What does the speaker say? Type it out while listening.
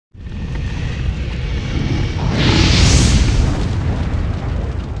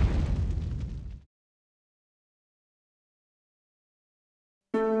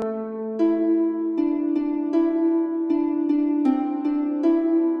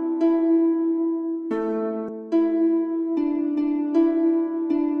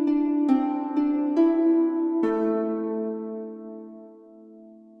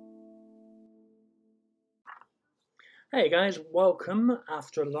Hey guys, welcome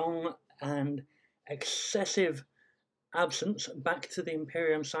after a long and excessive absence back to the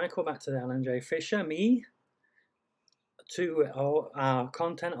Empyraeum Cycle, back to the Alan J. Fisher, me, to our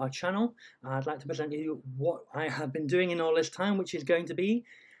content, our channel. I'd like to present you what I have been doing in all this time, which is going to be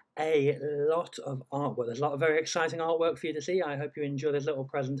a lot of artwork. There's a lot of very exciting artwork for you to see. I hope you enjoy this little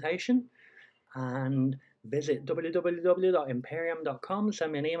presentation. And visit www.empyreum.com,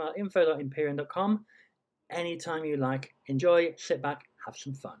 send me an email, info.empyreum.com. Anytime you like. Enjoy, sit back, have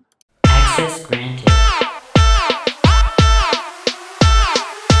some fun. Access granted.